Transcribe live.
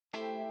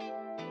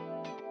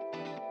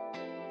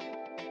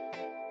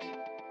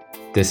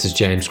This is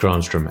James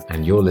Granstrom,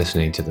 and you're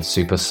listening to the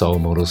Super Soul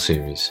Model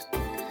series.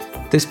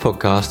 This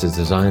podcast is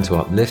designed to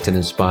uplift and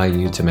inspire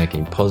you to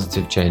making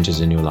positive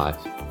changes in your life.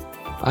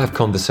 I have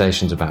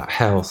conversations about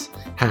health,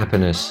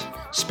 happiness,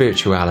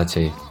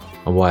 spirituality,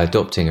 and why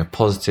adopting a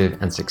positive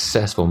and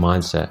successful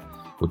mindset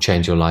will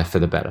change your life for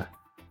the better.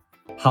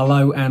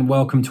 Hello and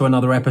welcome to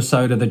another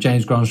episode of the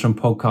James Granstrom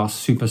Podcast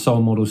Super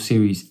Soul Model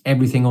series.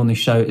 Everything on this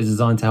show is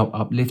designed to help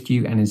uplift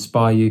you and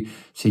inspire you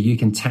so you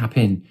can tap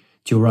in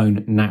to your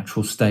own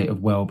natural state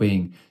of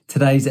well-being.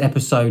 Today's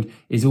episode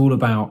is all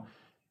about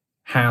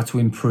how to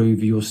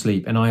improve your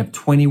sleep, and I have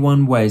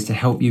 21 ways to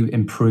help you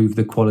improve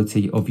the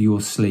quality of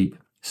your sleep.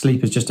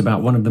 Sleep is just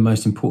about one of the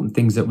most important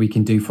things that we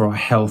can do for our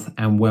health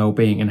and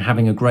well-being, and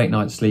having a great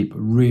night's sleep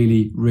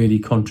really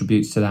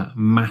contributes to that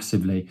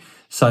massively.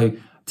 So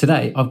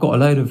today I've got a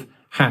load of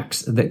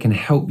hacks that can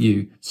help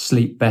you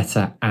sleep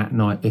better at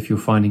night if you're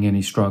finding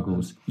any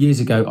struggles. Years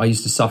ago, I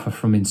used to suffer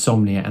from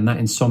insomnia, and that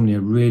insomnia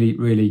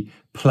really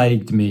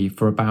plagued me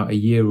for about a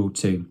year or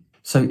two.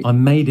 So I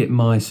made it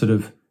my sort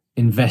of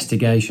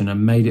investigation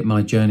and made it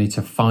my journey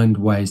to find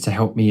ways to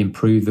help me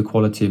improve the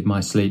quality of my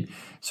sleep.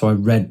 So I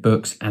read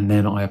books and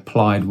then I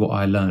applied what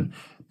I learned.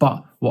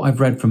 But what I've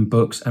read from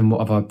books and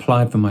what I've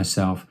applied for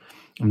myself,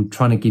 I'm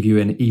trying to give you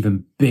an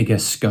even bigger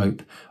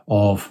scope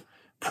of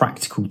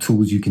practical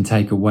tools you can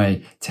take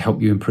away to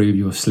help you improve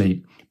your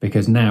sleep,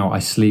 because now I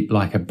sleep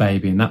like a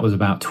baby, and that was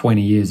about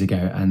 20 years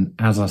ago. And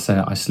as I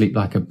said, I sleep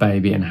like a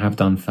baby and have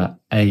done for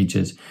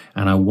ages,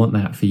 and I want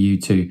that for you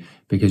too,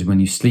 because when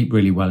you sleep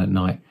really well at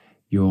night,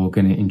 you're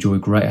going to enjoy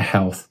greater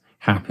health,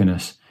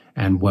 happiness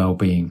and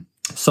well-being.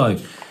 So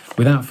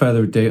without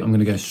further ado, I'm going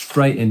to go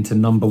straight into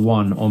number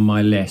one on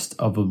my list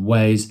of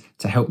ways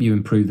to help you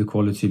improve the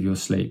quality of your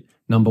sleep.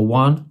 Number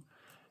one,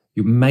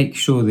 you make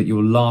sure that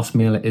your last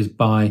meal is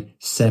by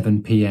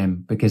 7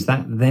 p.m. because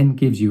that then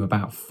gives you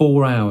about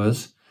 4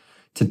 hours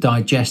to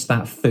digest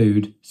that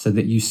food so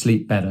that you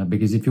sleep better.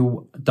 Because if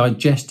you're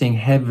digesting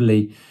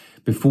heavily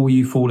before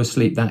you fall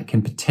asleep, that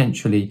can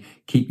potentially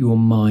keep your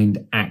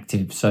mind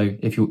active. So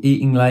if you're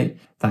eating late,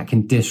 that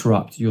can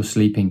disrupt your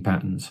sleeping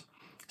patterns.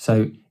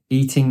 So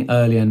eating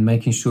early and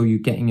making sure you're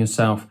getting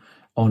yourself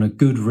on a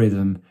good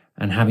rhythm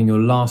and having your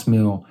last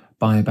meal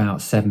by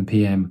about 7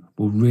 p.m.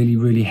 will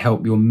really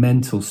help your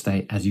mental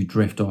state as you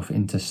drift off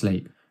into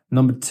sleep.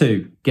 Number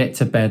two, get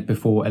to bed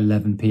before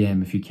 11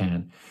 p.m. if you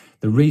can.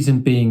 The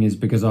reason being is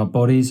because our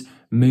bodies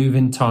move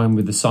in time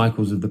with the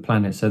cycles of the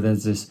planet. So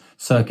there's this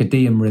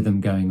circadian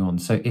rhythm going on.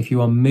 So if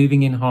you are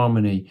moving in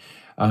harmony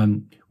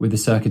with the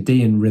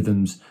circadian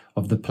rhythms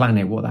of the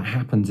planet, what that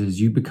happens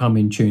is you become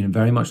in tune, and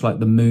very much like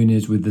the moon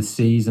is with the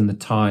seas and the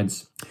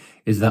tides,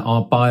 is that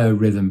our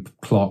biorhythm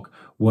clock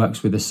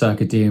works with the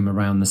circadian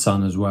around the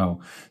sun as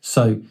well.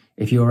 So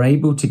if you're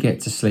able to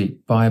get to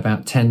sleep by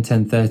about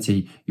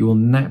 10:30, you will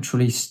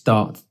naturally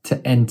start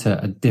to enter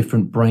a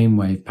different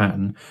brainwave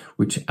pattern,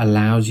 which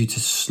allows you to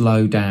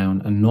slow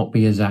down and not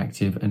be as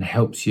active and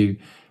helps you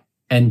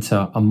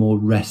enter a more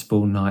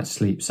restful night's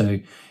sleep. So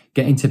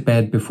getting to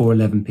bed before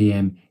 11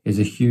 p.m. is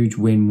a huge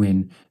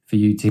win-win for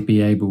you to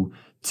be able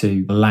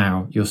to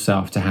allow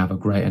yourself to have a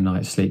greater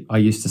night's sleep. I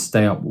used to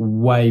stay up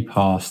way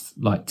past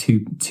like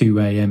 2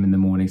 a.m. in the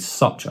morning,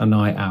 such a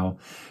night owl,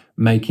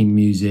 making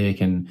music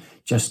and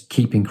just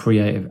keeping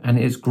creative. And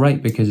it's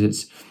great because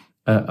it's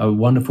a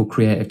wonderful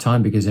creative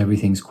time because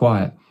everything's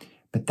quiet,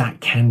 but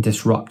that can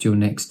disrupt your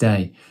next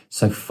day.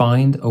 So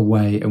find a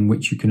way in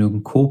which you can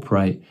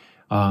incorporate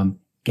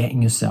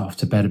getting yourself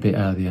to bed a bit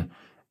earlier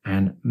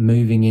and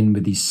moving in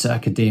with these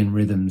circadian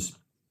rhythms.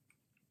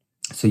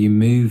 So you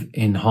move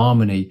in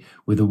harmony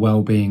with the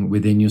well-being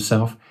within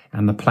yourself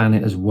and the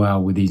planet as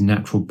well, with these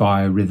natural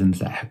biorhythms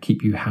that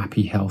keep you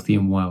happy, healthy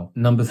and well.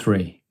 Number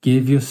three,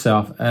 give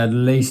yourself at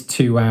least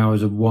 2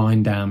 hours of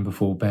wind down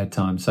before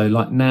bedtime. So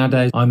like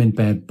nowadays, I'm in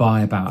bed by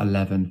about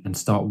 11 and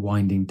start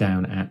winding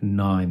down at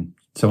 9.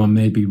 So I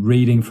may be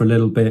reading for a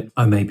little bit,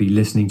 I may be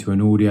listening to an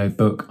audio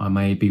book, I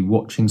may be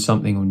watching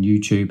something on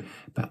YouTube,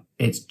 but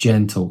it's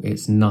gentle,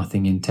 it's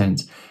nothing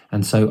intense.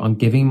 And so I'm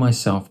giving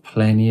myself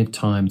plenty of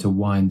time to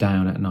wind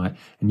down at night,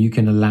 and you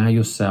can allow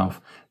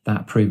yourself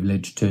that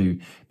privilege too,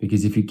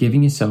 because if you're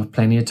giving yourself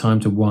plenty of time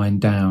to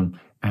wind down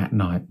at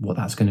night, what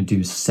that's going to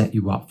do is set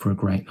you up for a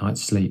great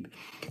night's sleep.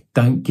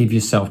 Don't give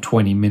yourself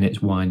 20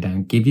 minutes wind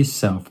down, give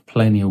yourself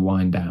plenty of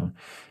wind down,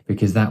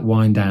 because that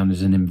wind down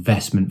is an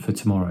investment for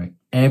tomorrow.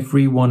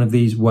 Every one of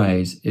these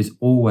ways is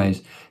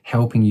always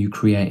helping you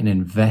create an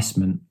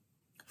investment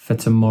for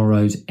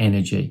tomorrow's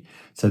energy.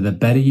 So the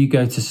better you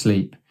go to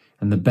sleep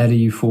and the better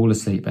you fall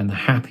asleep and the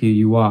happier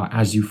you are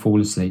as you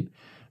fall asleep,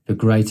 the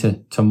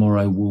greater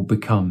tomorrow will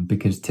become,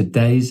 because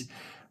today's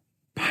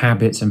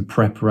habits and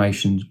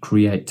preparations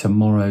create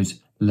tomorrow's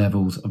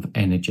levels of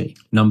energy.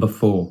 Number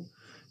four,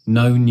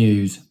 no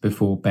news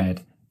before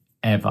bed,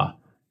 ever.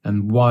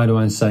 And why do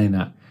I say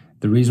that?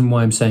 The reason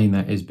why I'm saying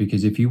that is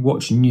because if you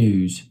watch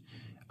news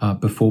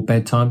before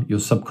bedtime, your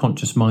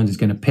subconscious mind is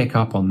going to pick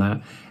up on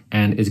that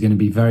and is going to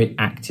be very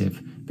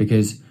active,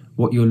 because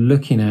what you're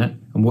looking at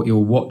and what you're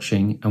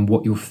watching and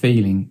what you're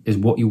feeling is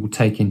what you will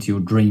take into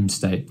your dream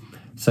state.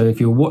 So if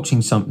you're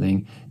watching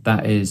something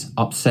that is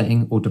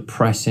upsetting or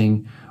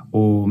depressing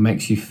or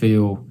makes you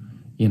feel,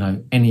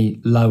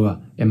 any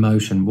lower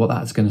emotion, what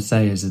that's going to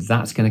say is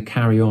that's going to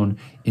carry on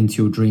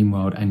into your dream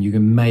world, and you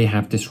may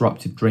have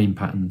disruptive dream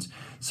patterns.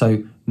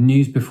 So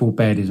news before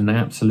bed is an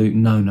absolute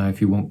no-no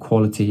if you want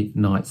quality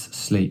night's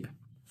sleep.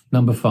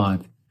 Number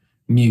 5,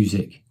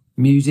 music.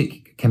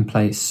 Music can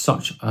play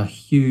such a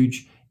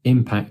huge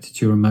impact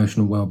to your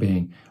emotional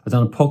well-being. I've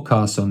done a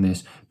podcast on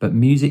this, but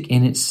music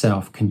in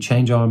itself can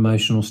change our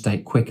emotional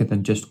state quicker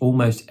than just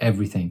almost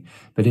everything.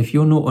 But if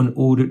you're not an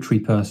auditory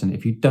person,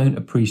 if you don't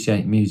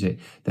appreciate music,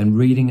 then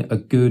reading a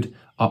good,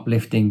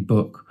 uplifting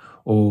book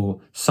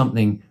or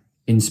something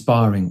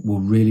inspiring will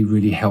really,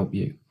 really help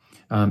you.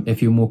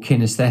 If you're more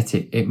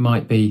kinesthetic, it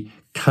might be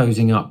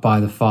cozying up by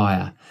the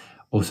fire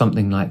or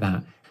something like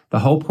that. The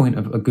whole point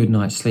of a good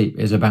night's sleep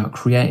is about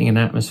creating an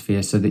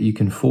atmosphere so that you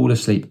can fall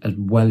asleep as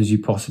well as you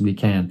possibly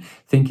can.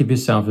 Think of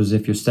yourself as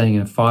if you're staying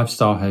in a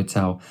 5-star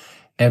hotel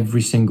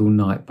every single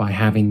night by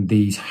having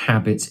these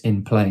habits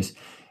in place.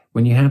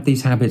 When you have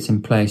these habits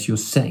in place, you're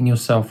setting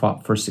yourself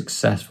up for a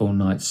successful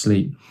night's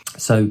sleep.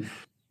 So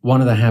one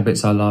of the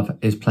habits I love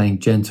is playing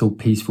gentle,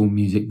 peaceful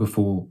music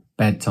before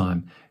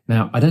bedtime.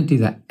 Now, I don't do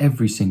that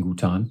every single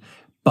time,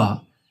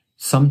 but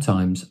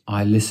sometimes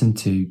I listen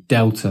to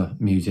delta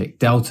music,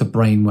 delta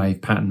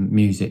brainwave pattern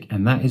music,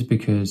 and that is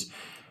because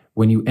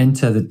when you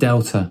enter the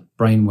delta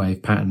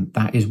brainwave pattern,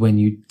 that is when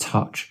you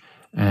touch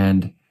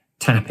and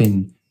tap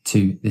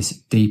into this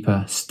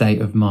deeper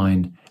state of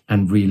mind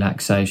and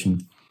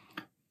relaxation.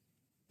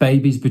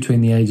 Babies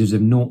between the ages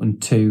of 0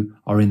 and 2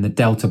 are in the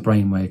delta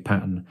brainwave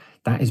pattern.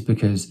 That is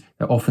because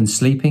they're often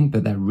sleeping,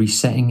 but they're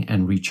resetting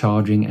and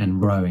recharging and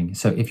growing.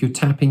 So if you're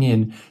tapping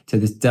in to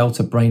this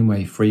delta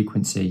brainwave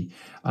frequency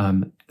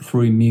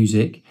through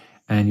music,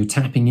 and you're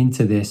tapping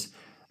into this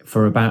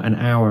for about an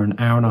hour and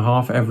a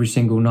half every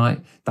single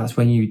night, that's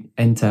when you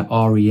enter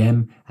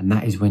REM, and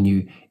that is when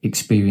you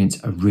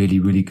experience a really,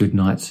 really good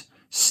night's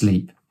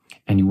sleep,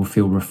 and you will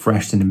feel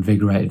refreshed and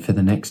invigorated for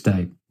the next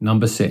day.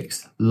 Number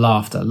 6,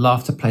 laughter.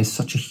 Laughter plays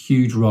such a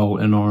huge role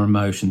in our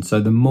emotions. So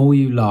the more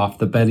you laugh,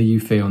 the better you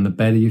feel, and the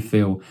better you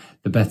feel,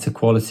 the better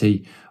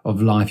quality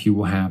of life you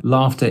will have.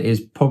 Laughter is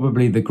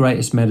probably the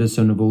greatest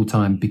medicine of all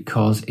time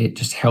because it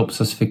just helps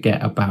us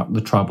forget about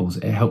the troubles.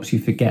 It helps you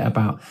forget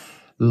about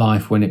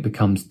life when it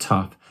becomes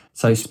tough.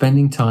 So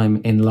spending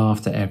time in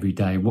laughter every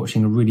day,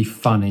 watching a really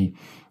funny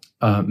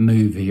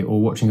movie or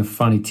watching a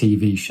funny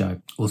TV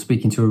show or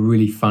speaking to a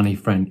really funny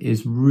friend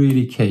is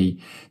really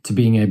key to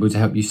being able to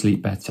help you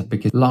sleep better,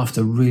 because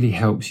laughter really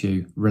helps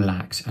you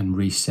relax and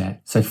reset.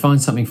 So find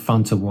something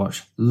fun to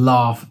watch,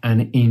 laugh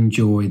and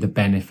enjoy the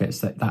benefits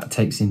that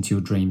takes into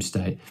your dream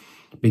state.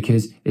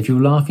 Because if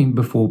you're laughing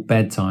before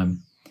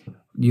bedtime,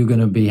 you're going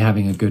to be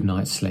having a good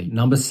night's sleep.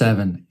 Number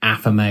 7,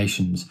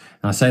 affirmations.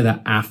 And I say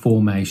that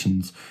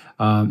affirmations.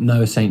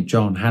 Noah St.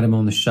 John, had him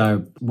on the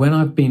show. When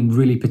I've been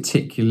really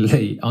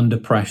particularly under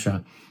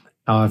pressure,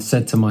 I've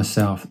said to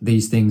myself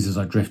these things as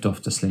I drift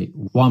off to sleep.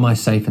 Why am I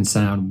safe and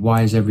sound?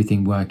 Why is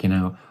everything working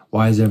out?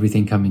 Why is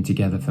everything coming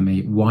together for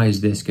me? Why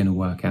is this going to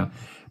work out?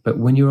 But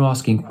when you're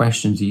asking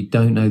questions that you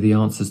don't know the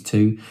answers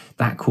to,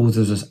 that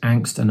causes us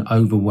angst and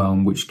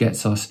overwhelm, which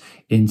gets us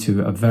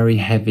into a very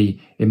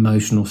heavy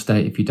emotional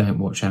state if you don't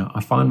watch out. I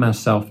find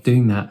myself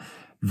doing that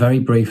very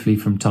briefly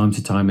from time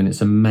to time, and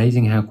it's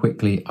amazing how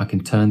quickly I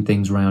can turn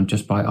things around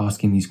just by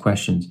asking these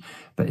questions.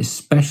 But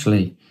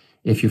especially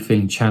if you're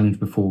feeling challenged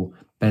before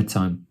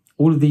bedtime.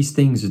 All of these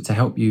things are to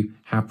help you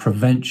have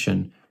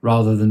prevention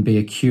rather than be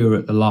a cure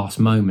at the last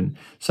moment.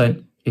 So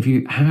if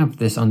you have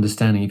this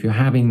understanding, if you're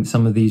having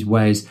some of these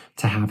ways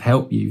to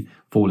help you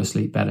fall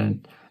asleep better,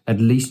 at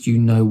least you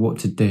know what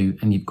to do,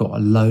 and you've got a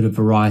load of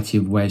variety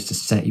of ways to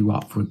set you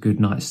up for a good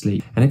night's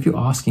sleep. And if you're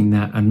asking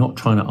that and not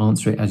trying to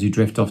answer it as you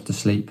drift off to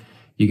sleep,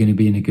 you're going to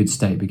be in a good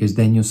state, because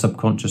then your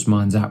subconscious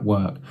mind's at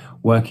work,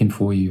 working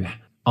for you,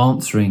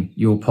 answering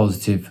your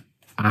positive,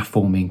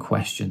 affirming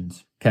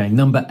questions. Okay,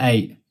 number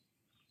 8,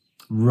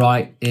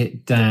 write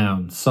it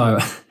down. So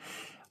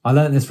I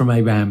learned this from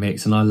Abraham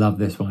Hicks, and I love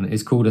this one.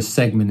 It's called a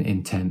segment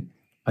intent.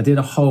 I did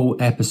a whole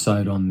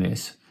episode on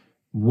this.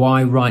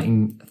 Why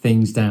writing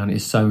things down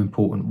is so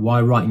important. Why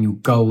writing your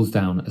goals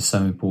down is so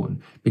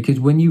important.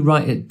 Because when you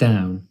write it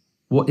down,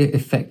 what it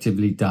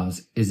effectively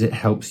does is it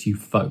helps you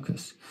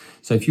focus.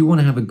 So if you want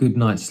to have a good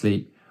night's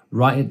sleep,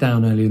 write it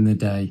down early in the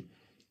day.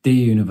 Dear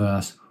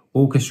universe,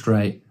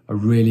 orchestrate a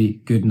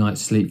really good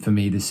night's sleep for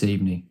me this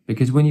evening.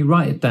 Because when you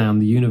write it down,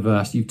 the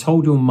universe, you've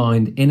told your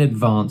mind in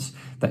advance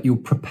that you're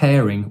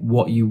preparing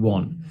what you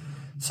want.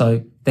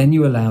 So then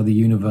you allow the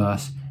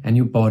universe and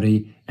your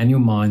body and your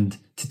mind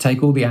to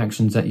take all the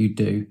actions that you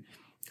do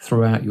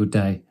throughout your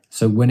day.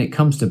 So when it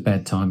comes to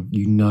bedtime,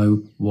 you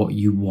know what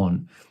you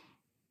want.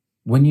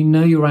 When you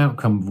know your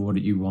outcome of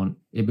what you want,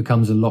 it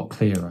becomes a lot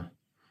clearer.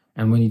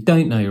 And when you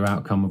don't know your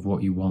outcome of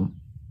what you want,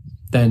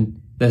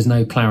 then there's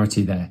no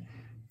clarity there.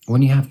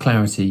 When you have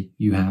clarity,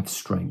 you have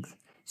strength.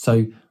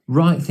 So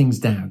write things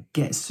down,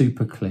 get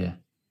super clear.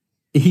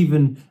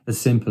 Even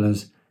as simple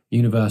as,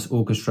 universe,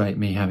 orchestrate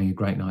me having a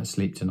great night's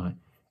sleep tonight.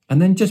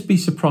 And then just be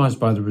surprised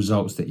by the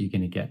results that you're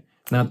going to get.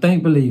 Now,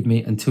 don't believe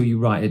me until you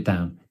write it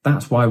down.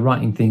 That's why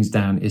writing things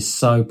down is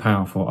so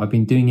powerful. I've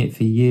been doing it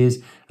for years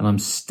and I'm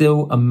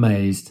still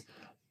amazed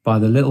by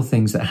the little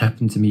things that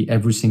happen to me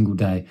every single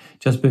day,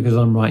 just because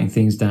I'm writing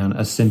things down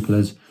as simple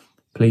as,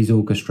 please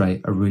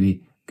orchestrate a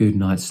really good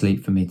night's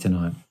sleep for me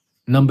tonight.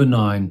 Number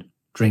 9,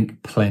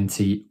 drink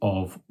plenty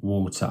of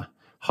water.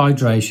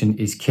 Hydration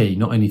is key,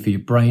 not only for your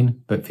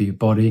brain, but for your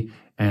body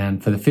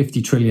and for the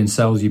 50 trillion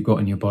cells you've got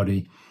in your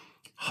body.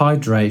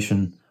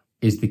 Hydration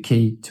is the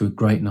key to a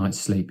great night's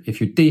sleep. If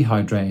you're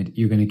dehydrated,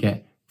 you're going to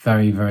get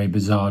very, very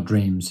bizarre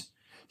dreams.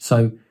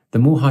 So the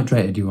more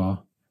hydrated you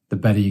are, the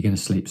better you're going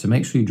to sleep. So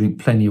make sure you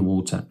drink plenty of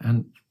water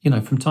and,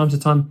 from time to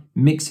time,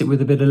 mix it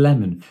with a bit of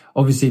lemon.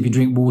 Obviously, if you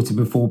drink water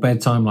before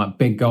bedtime, like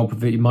big gulp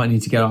of it, you might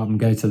need to get up and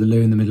go to the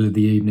loo in the middle of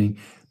the evening.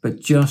 But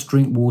just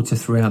drink water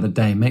throughout the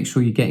day. Make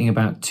sure you're getting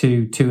about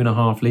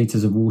 2.5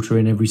 litres of water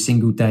in every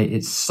single day.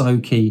 It's so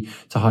key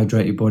to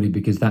hydrate your body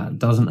because that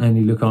doesn't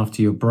only look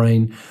after your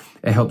brain,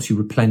 it helps you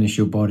replenish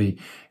your body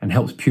and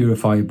helps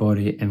purify your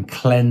body and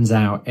cleanse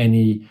out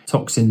any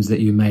toxins that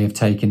you may have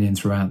taken in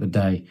throughout the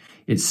day.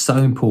 It's so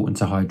important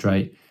to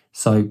hydrate.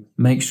 So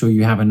make sure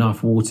you have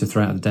enough water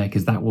throughout the day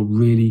because that will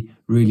really,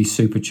 really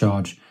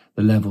supercharge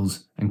the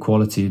levels and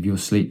quality of your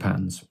sleep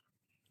patterns.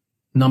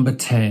 Number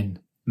 10.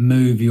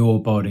 Move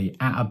your body.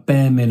 At a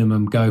bare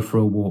minimum, go for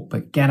a walk,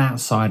 but get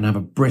outside and have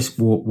a brisk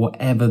walk,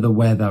 whatever the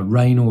weather,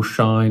 rain or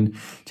shine.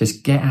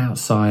 Just get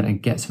outside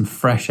and get some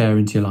fresh air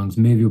into your lungs.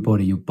 Move your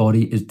body. Your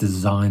body is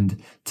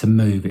designed to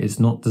move. It's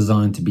not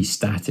designed to be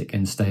static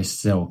and stay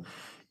still.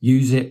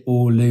 Use it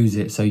or lose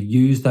it. So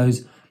use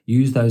those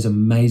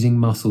amazing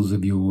muscles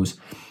of yours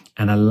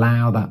and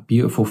allow that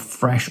beautiful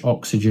fresh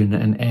oxygen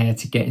and air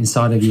to get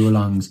inside of your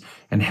lungs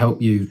and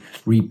help you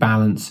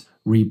rebalance,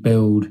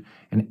 rebuild,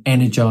 and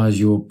energize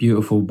your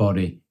beautiful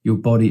body. Your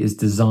body is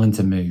designed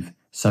to move.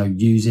 So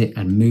use it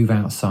and move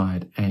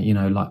outside and,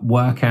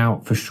 work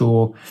out for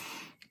sure.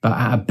 But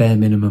at a bare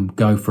minimum,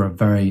 go for a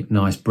very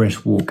nice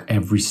brisk walk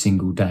every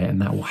single day.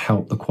 And that will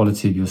help the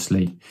quality of your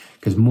sleep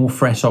because more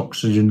fresh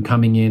oxygen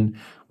coming in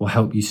will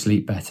help you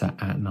sleep better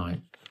at night.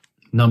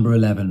 Number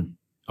 11,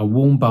 a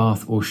warm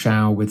bath or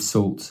shower with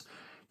salts.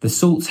 The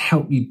salts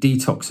help you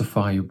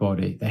detoxify your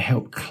body. They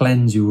help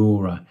cleanse your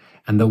aura.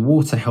 And the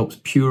water helps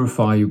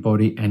purify your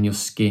body and your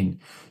skin.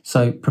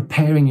 So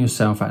preparing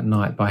yourself at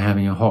night by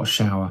having a hot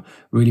shower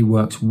really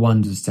works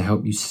wonders to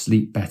help you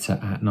sleep better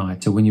at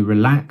night. So when you're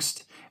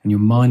relaxed and your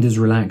mind is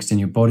relaxed and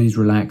your body's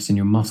relaxed and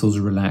your muscles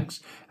are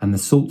relaxed, and the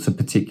salts are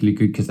particularly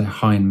good because they're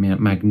high in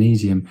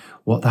magnesium,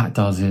 what that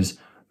does is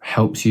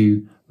helps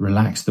you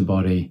relax the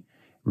body,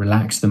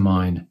 relax the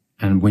mind.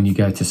 And when you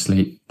go to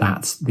sleep,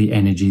 that's the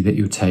energy that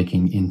you're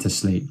taking into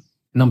sleep.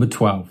 Number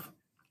 12.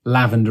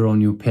 Lavender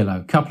on your pillow.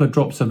 A couple of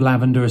drops of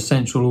lavender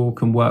essential oil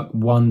can work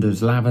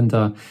wonders.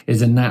 Lavender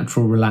is a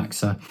natural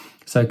relaxer.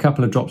 So a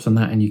couple of drops on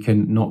that and you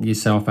can knock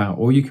yourself out.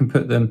 Or you can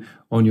put them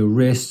on your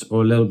wrist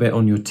or a little bit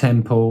on your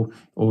temple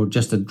or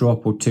just a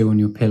drop or two on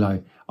your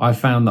pillow. I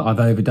found that I've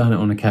overdone it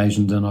on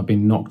occasions and I've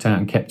been knocked out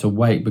and kept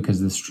awake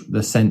because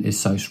the scent is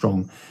so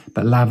strong.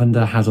 But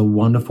lavender has a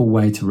wonderful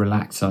way to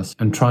relax us,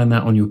 and trying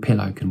that on your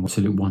pillow can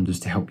absolute wonders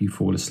to help you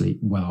fall asleep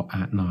well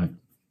at night.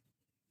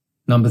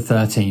 Number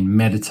 13,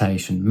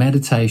 meditation.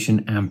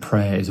 Meditation and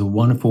prayer is a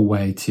wonderful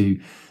way to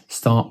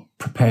start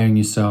preparing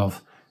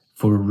yourself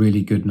for a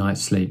really good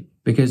night's sleep.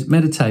 Because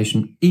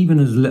meditation, even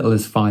as little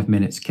as 5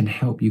 minutes, can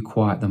help you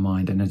quiet the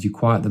mind. And as you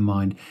quiet the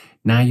mind,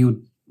 now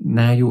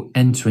you're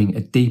entering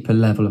a deeper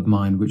level of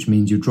mind, which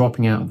means you're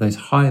dropping out of those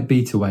higher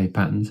beta wave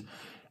patterns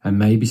and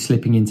maybe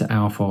slipping into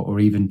alpha or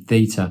even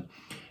theta.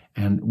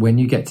 And when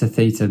you get to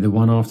theta, the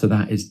one after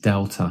that is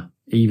delta,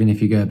 even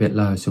if you go a bit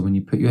low. So when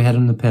you put your head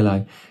on the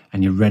pillow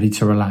and you're ready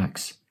to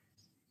relax,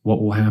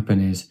 what will happen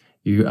is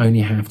you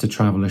only have to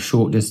travel a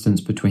short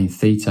distance between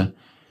theta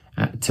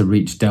to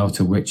reach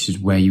delta, which is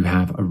where you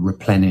have a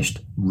replenished,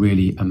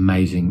 really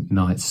amazing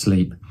night's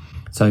sleep.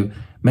 So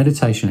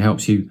meditation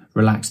helps you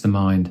relax the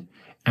mind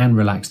and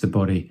relax the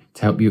body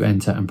to help you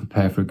enter and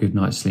prepare for a good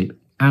night's sleep,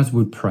 as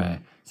would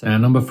prayer. So now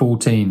number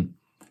 14,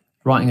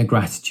 writing a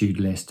gratitude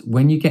list.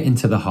 When you get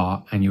into the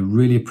heart and you're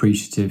really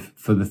appreciative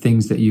for the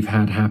things that you've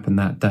had happen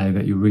that day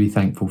that you're really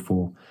thankful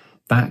for,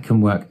 that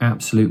can work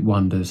absolute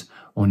wonders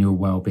on your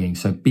well-being.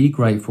 So be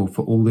grateful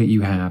for all that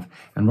you have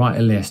and write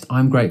a list.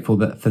 I'm grateful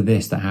for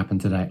this that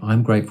happened today.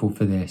 I'm grateful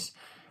for this.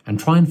 And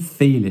try and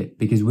feel it,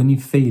 because when you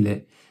feel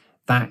it,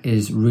 that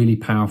is really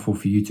powerful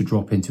for you to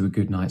drop into a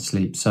good night's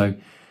sleep. So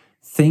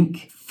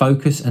think,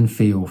 focus and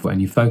feel,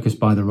 and you focus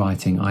by the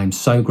writing. I'm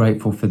so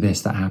grateful for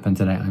this that happened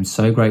today. I'm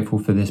so grateful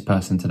for this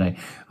person today.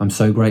 I'm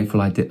so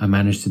grateful I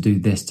managed to do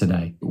this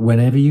today.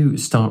 Whenever you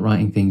start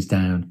writing things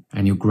down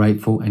and you're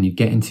grateful and you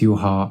get into your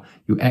heart,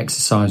 you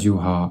exercise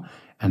your heart,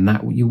 and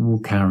that you will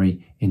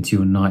carry into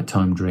your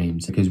nighttime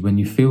dreams. Because when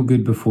you feel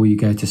good before you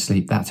go to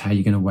sleep, that's how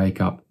you're going to wake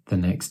up the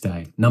next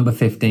day. Number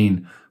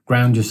 15,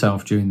 ground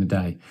yourself during the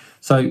day.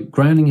 So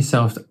grounding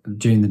yourself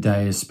during the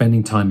day is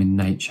spending time in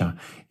nature.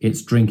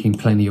 It's drinking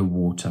plenty of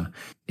water.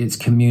 it's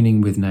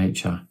communing with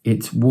nature.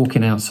 It's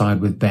walking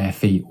outside with bare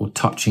feet, or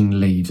touching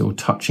leaves, or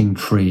touching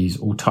trees,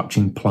 or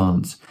touching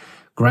plants.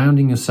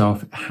 Grounding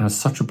yourself has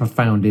such a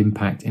profound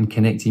impact in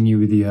connecting you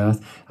with the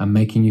earth and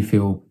making you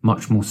feel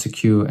much more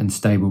secure and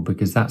stable,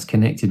 because that's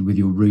connected with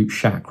your root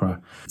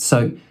chakra.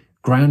 So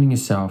grounding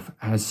yourself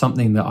has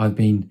something that I've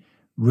been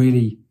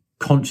really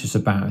conscious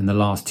about in the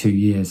last 2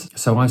 years.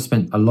 So I've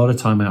spent a lot of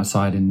time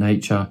outside in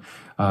nature,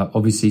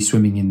 obviously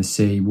swimming in the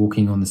sea,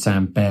 walking on the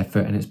sand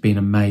barefoot, and it's been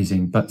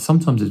amazing. But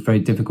sometimes it's very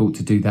difficult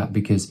to do that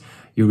because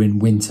you're in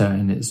winter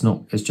and it's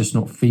just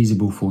not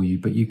feasible for you.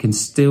 But you can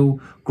still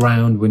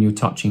ground when you're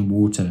touching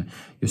water.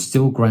 You're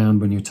still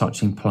ground when you're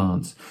touching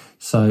plants.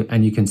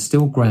 And you can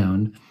still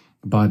ground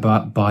by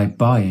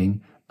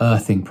buying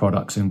earthing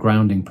products and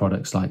grounding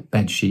products like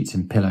bed sheets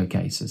and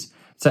pillowcases.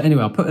 So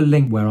anyway, I'll put a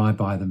link where I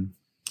buy them,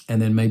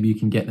 and then maybe you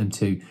can get them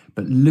too.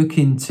 But look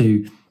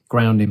into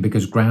grounding,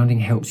 because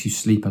grounding helps you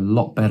sleep a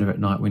lot better at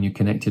night when you're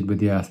connected with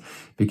the earth,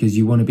 because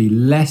you want to be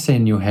less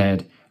in your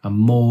head and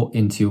more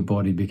into your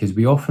body, because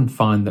we often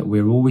find that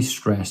we're always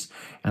stressed,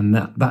 and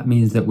that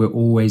means that we're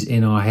always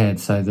in our head.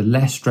 So the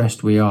less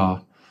stressed we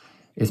are,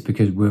 it's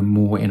because we're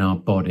more in our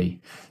body.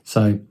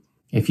 So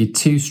if you're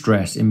too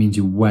stressed, it means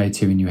you're way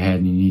too in your head,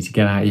 and you need to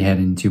get out of your head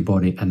and into your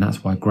body. And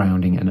that's why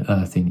grounding and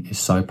earthing is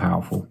so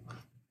powerful.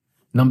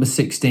 Number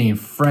 16,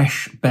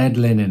 fresh bed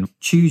linen.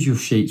 Choose your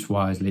sheets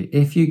wisely.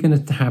 If you're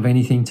going to have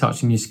anything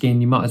touching your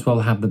skin, you might as well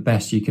have the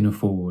best you can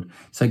afford.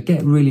 So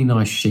get really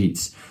nice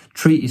sheets.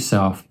 Treat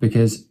yourself,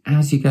 because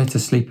as you go to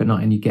sleep at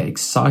night and you get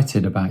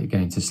excited about you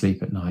going to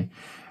sleep at night,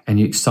 and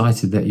you're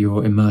excited that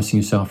you're immersing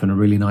yourself in a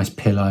really nice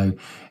pillow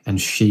and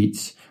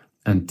sheets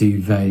and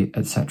duvet,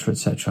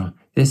 etc.,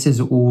 this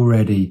is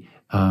already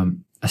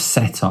a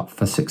setup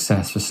for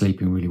success for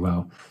sleeping really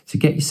well. So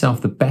get yourself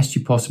the best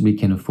you possibly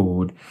can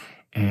afford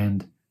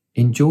and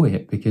enjoy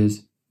it,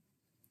 because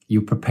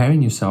you're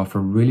preparing yourself for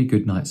a really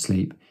good night's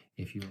sleep.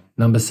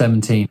 Number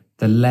 17,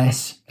 the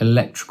less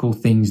electrical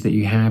things that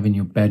you have in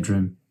your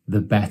bedroom,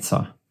 the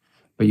better.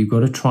 But you've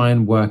got to try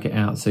and work it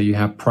out so you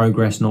have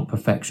progress, not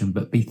perfection.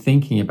 But be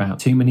thinking about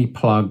too many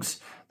plugs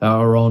that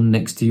are on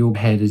next to your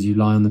head as you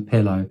lie on the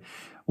pillow.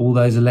 All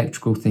those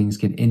electrical things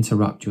can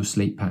interrupt your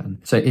sleep pattern.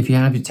 So if you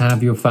have to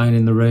have your phone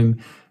in the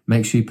room,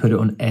 make sure you put it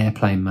on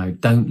airplane mode.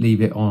 Don't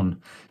leave it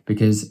on,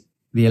 because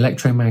the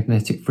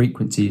electromagnetic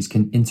frequencies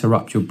can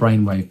interrupt your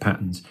brainwave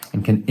patterns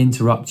and can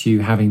interrupt you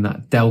having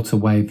that delta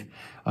wave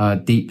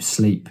deep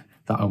sleep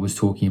that I was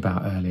talking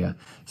about earlier.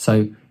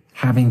 So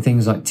having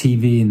things like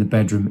TV in the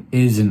bedroom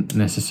isn't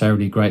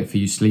necessarily great for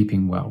you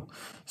sleeping well.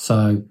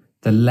 So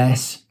the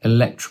less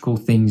electrical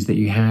things that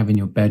you have in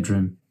your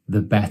bedroom,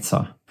 the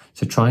better.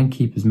 So try and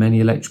keep as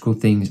many electrical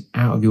things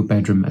out of your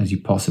bedroom as you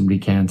possibly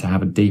can to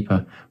have a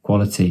deeper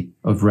quality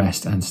of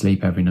rest and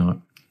sleep every night.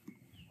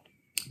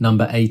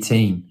 Number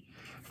 18.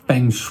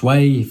 Feng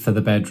Shui for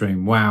the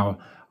bedroom. Wow,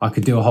 I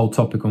could do a whole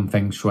topic on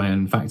Feng Shui.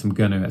 In fact, I'm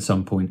going to at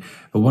some point.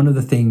 But one of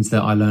the things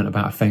that I learned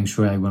about Feng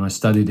Shui when I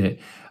studied it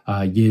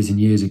years and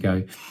years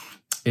ago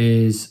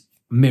is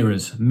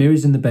mirrors.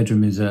 Mirrors in the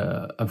bedroom is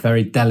a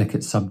very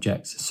delicate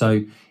subject.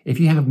 So if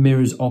you have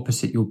mirrors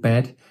opposite your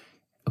bed,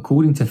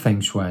 according to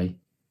Feng Shui,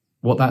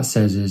 what that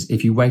says is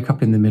if you wake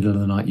up in the middle of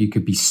the night, you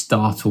could be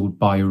startled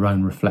by your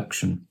own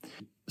reflection.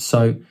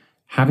 So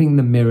having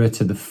the mirror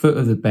to the foot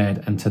of the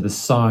bed and to the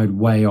side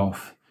way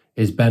off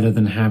is better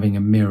than having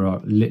a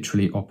mirror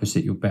literally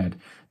opposite your bed.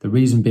 The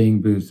reason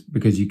being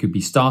because you could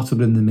be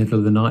startled in the middle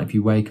of the night if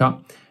you wake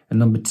up. And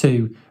number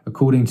two,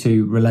 according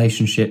to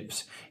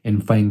relationships in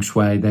Feng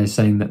Shui, they're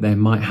saying that they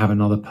might have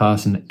another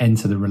person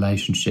enter the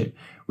relationship,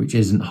 which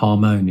isn't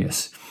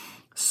harmonious.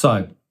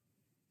 So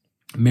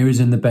mirrors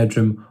in the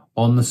bedroom,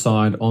 on the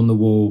side, on the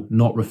wall,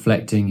 not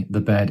reflecting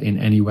the bed in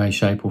any way,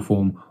 shape or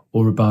form,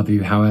 or above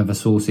you, however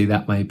saucy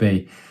that may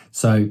be.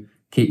 So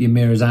keep your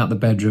mirrors out the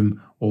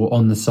bedroom or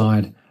on the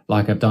side,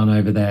 like I've done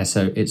over there,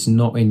 so it's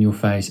not in your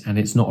face and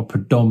it's not a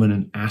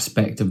predominant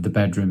aspect of the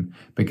bedroom,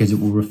 because it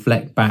will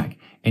reflect back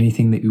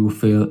anything that you will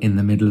feel in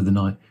the middle of the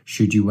night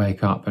should you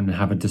wake up and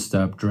have a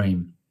disturbed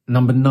dream.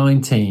 Number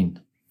 19,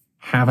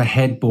 have a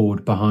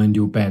headboard behind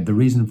your bed. The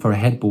reason for a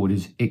headboard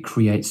is it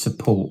creates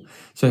support.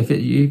 So if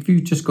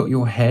you've just got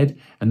your head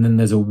and then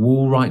there's a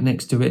wall right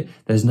next to it,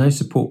 there's no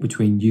support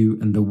between you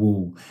and the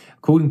wall.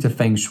 According to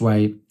Feng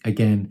Shui,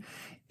 again,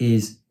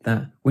 is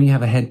that when you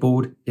have a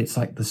headboard, it's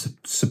like the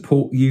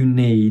support you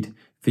need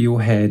for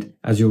your head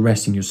as you're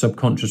resting. Your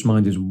subconscious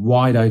mind is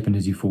wide open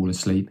as you fall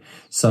asleep.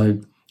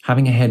 So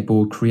having a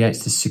headboard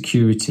creates this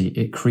security.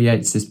 It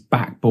creates this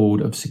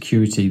backboard of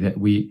security that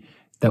we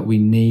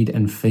need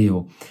and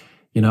feel.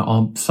 You know,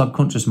 our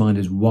subconscious mind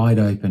is wide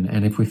open.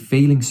 And if we're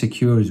feeling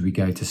secure as we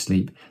go to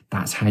sleep,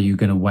 that's how you're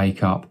going to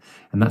wake up.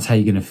 And that's how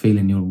you're going to feel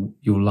in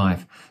your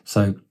life.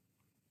 So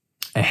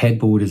a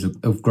headboard is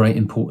of great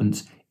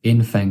importance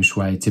in Feng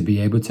Shui to be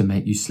able to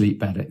make you sleep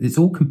better. It's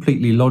all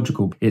completely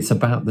logical. It's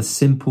about the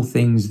simple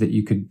things that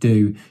you could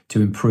do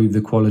to improve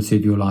the quality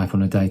of your life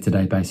on a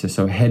day-to-day basis.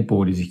 So a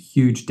headboard is a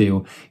huge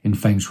deal in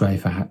Feng Shui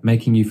for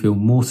making you feel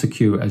more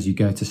secure as you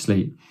go to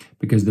sleep,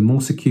 because the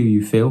more secure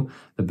you feel,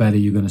 the better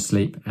you're going to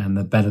sleep and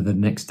the better the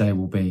next day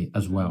will be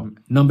as well.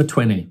 Number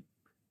 20.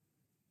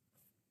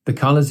 The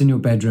colors in your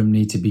bedroom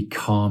need to be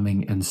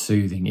calming and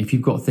soothing. If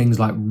you've got things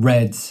like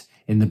reds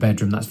in the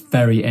bedroom, that's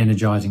very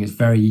energizing. It's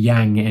very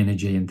yang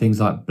energy, and things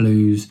like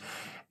blues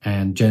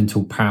and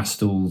gentle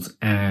pastels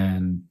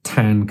and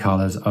tan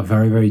colors are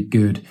very, very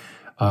good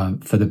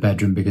for the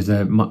bedroom, because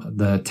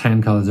the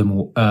tan colors are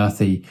more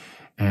earthy.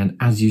 And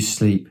as you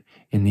sleep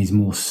in these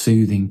more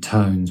soothing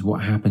tones,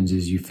 what happens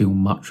is you feel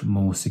much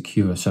more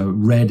secure. So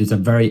red is a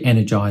very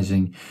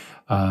energizing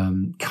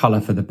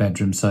color for the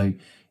bedroom. So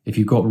if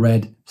you've got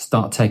red,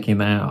 start taking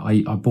that out.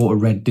 I bought a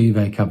red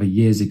duvet cover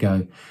years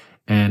ago,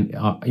 and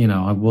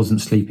I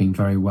wasn't sleeping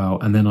very well.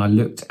 And then I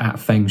looked at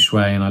Feng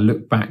Shui and I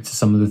looked back to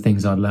some of the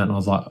things I'd learned, and I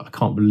was like, I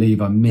can't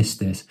believe I missed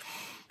this.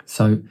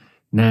 So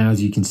now,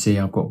 as you can see,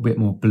 I've got a bit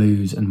more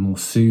blues and more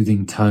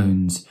soothing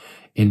tones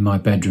in my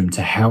bedroom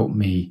to help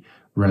me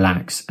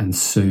relax and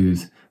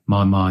soothe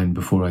my mind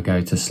before I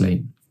go to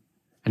sleep.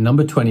 And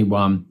number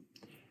 21,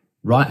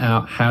 write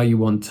out how you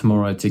want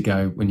tomorrow to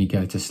go when you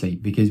go to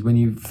sleep, because when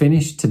you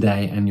finish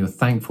today and you're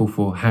thankful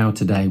for how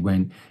today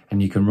went,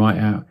 and you can write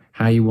out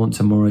how you want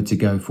tomorrow to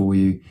go for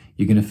you,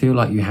 you're going to feel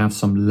like you have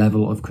some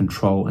level of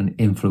control and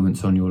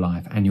influence on your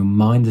life, and your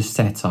mind is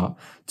set up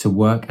to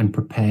work and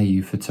prepare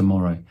you for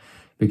tomorrow.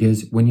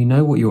 Because when you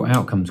know what your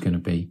outcome's going to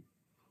be,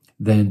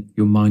 then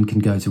your mind can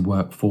go to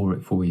work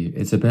for you.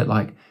 It's a bit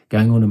like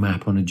going on a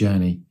map on a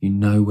journey. You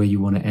know where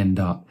you want to end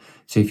up.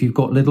 So if you've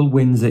got little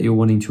wins that you're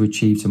wanting to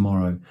achieve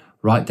tomorrow,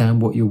 write down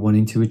what you're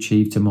wanting to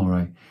achieve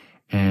tomorrow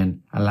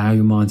and allow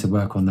your mind to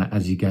work on that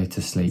as you go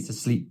to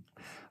sleep.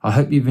 I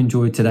hope you've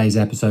enjoyed today's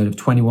episode of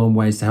 21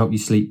 ways to help you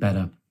sleep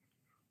better.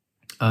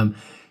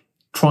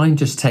 Try and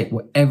just take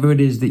whatever it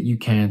is that you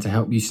can to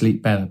help you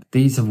sleep better.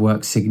 These have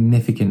worked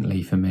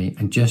significantly for me,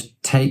 and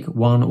just take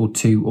 1 or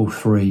 2 or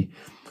 3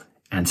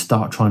 and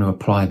start trying to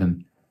apply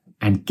them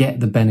and get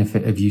the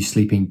benefit of you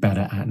sleeping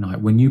better at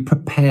night. When you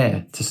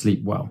prepare to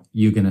sleep well,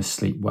 you're going to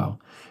sleep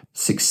well.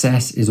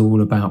 Success is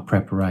all about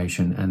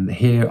preparation, and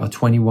here are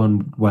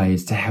 21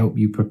 ways to help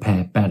you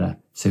prepare better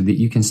so that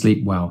you can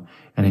sleep well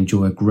and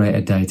enjoy a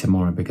greater day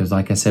tomorrow. Because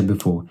like I said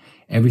before,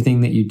 everything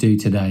that you do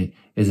today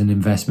is an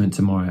investment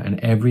tomorrow, and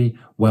every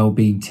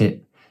well-being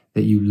tip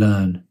that you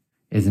learn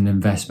is an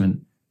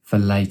investment for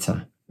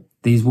later.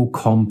 These will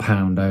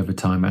compound over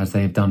time, as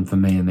they have done for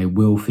me, and they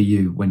will for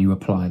you when you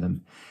apply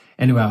them.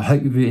 Anyway, I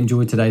hope you've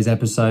enjoyed today's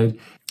episode.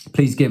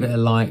 Please give it a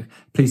like.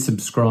 Please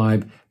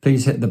subscribe.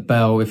 Please hit the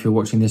bell if you're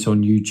watching this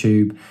on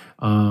YouTube.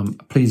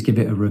 Please give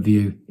it a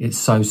review. It's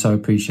so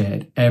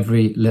appreciated.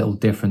 Every little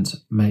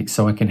difference makes,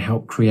 so I can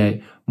help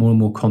create more and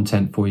more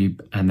content for you.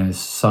 And there's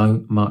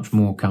so much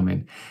more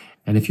coming.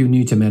 And if you're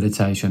new to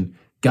meditation,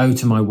 go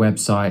to my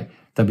website,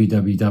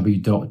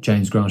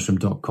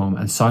 www.jamesgranstrom.com,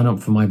 and sign up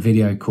for my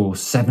video course,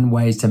 7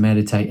 Ways to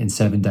Meditate in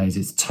 7 Days.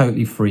 It's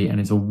totally free,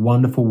 and it's a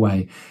wonderful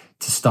way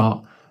to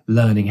start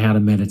learning how to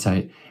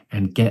meditate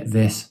and get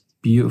this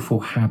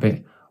beautiful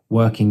habit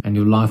working, and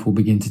your life will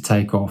begin to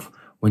take off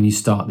when you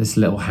start this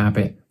little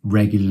habit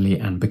regularly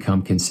and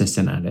become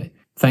consistent at it.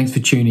 Thanks for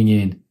tuning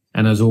in,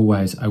 and as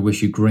always, I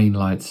wish you green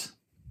lights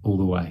all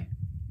the way.